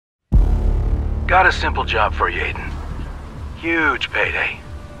Got a simple job for you, Aiden. Huge payday.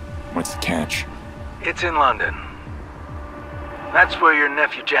 What's the catch? It's in London. That's where your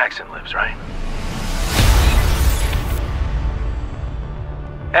nephew Jackson lives, right?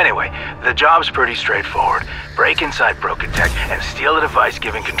 Anyway, the job's pretty straightforward. Break inside Broken Tech and steal a device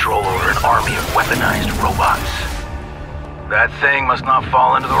giving control over an army of weaponized robots. That thing must not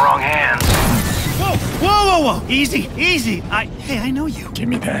fall into the wrong hands. Whoa, whoa, whoa, whoa! Easy, easy. Hey, I know you. Give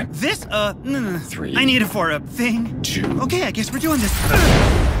me that. This, no. 3. I need it for a thing. 2. Okay, I guess we're doing this.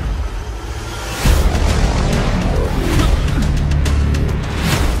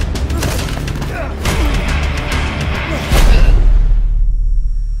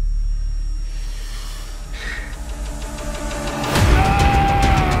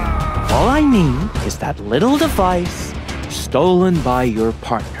 All I need is that little device stolen by your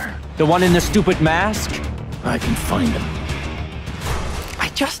partner. The one in the stupid mask? I can find him. I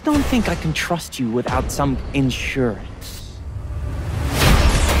just don't think I can trust you without some insurance.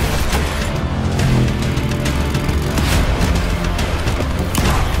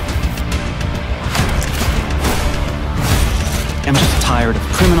 I'm just tired of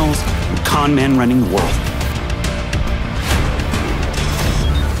criminals and con men running the world.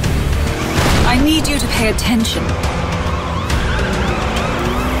 I need you to pay attention.